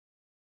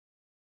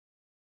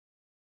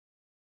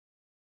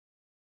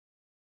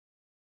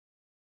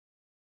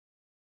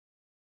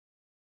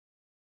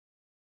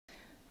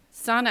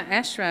Sana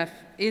Ashraf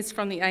is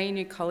from the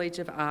ANU College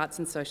of Arts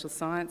and Social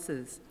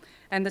Sciences,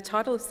 and the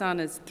title of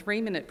Sana's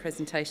 3-minute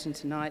presentation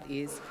tonight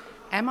is,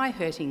 Am I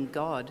Hurting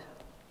God?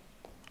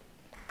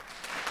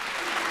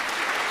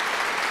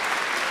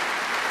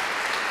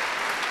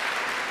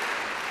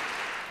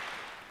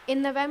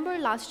 In November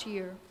last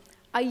year,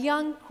 a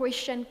young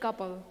Christian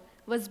couple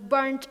was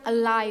burnt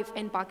alive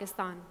in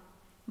Pakistan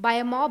by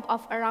a mob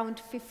of around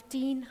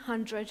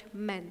 1,500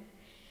 men.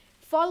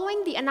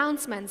 Following the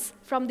announcements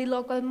from the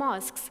local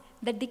mosques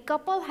that the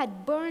couple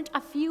had burned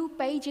a few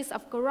pages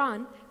of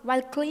Quran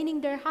while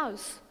cleaning their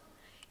house.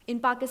 In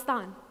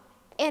Pakistan,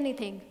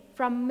 anything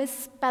from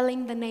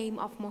misspelling the name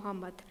of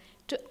Muhammad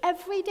to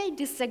everyday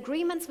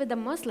disagreements with the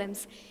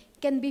Muslims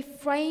can be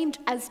framed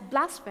as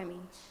blasphemy,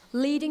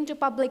 leading to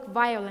public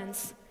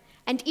violence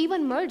and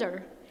even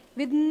murder,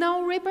 with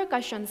no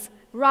repercussions,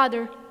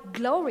 rather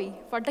glory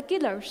for the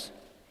killers.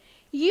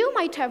 You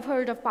might have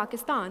heard of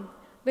Pakistan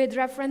with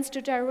reference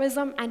to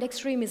terrorism and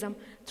extremism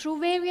through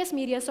various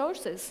media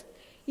sources.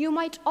 You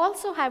might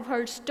also have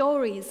heard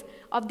stories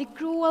of the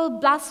cruel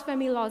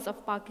blasphemy laws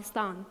of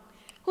Pakistan,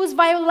 whose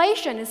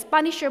violation is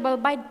punishable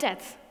by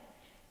death.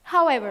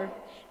 However,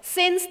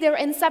 since their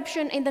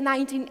inception in the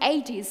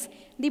 1980s,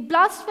 the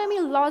blasphemy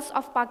laws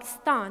of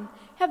Pakistan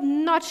have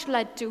not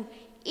led to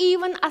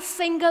even a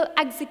single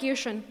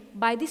execution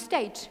by the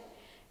state,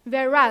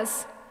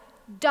 whereas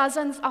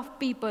dozens of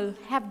people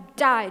have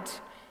died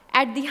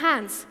at the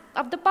hands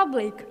of the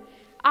public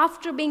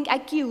after being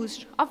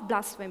accused of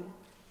blasphemy.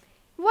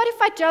 What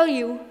if I tell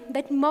you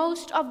that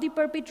most of the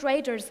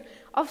perpetrators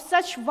of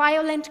such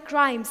violent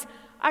crimes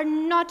are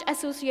not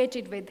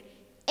associated with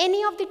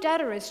any of the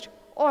terrorist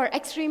or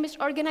extremist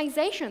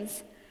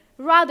organizations?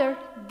 Rather,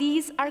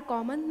 these are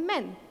common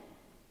men,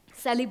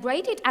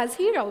 celebrated as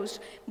heroes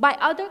by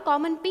other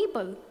common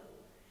people.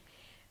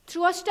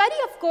 Through a study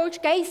of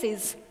court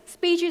cases,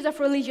 speeches of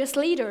religious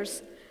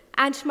leaders,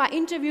 and my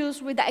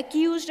interviews with the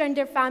accused and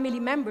their family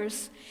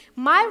members,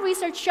 my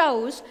research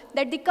shows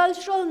that the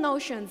cultural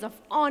notions of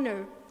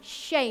honor,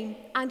 shame,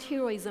 and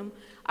heroism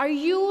are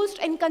used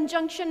in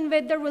conjunction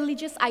with the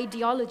religious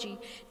ideology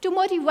to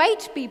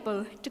motivate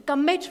people to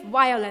commit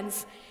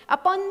violence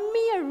upon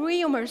mere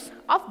rumors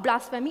of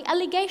blasphemy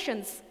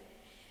allegations.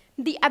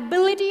 The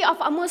ability of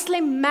a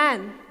Muslim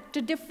man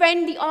to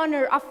defend the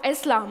honor of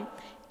Islam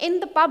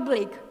in the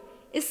public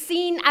is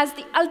seen as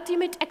the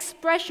ultimate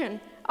expression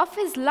of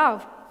his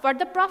love for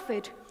the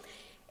Prophet.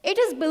 It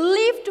is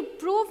believed to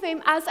prove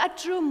him as a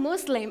true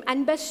Muslim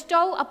and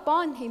bestow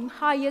upon him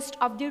highest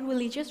of the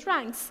religious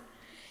ranks.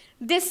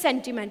 This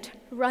sentiment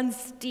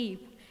runs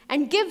deep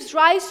and gives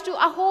rise to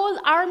a whole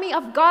army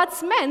of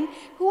God's men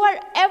who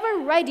are ever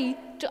ready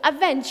to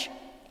avenge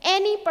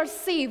any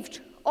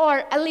perceived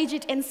or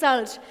alleged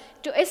insult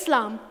to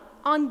Islam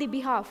on the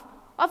behalf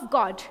of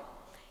God.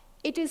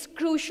 It is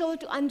crucial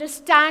to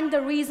understand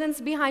the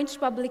reasons behind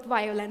public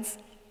violence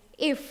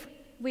if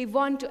we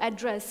want to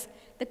address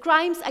the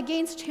crimes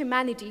against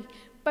humanity,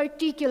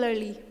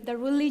 particularly the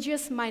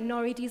religious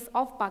minorities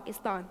of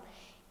Pakistan,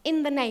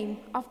 in the name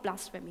of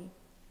blasphemy.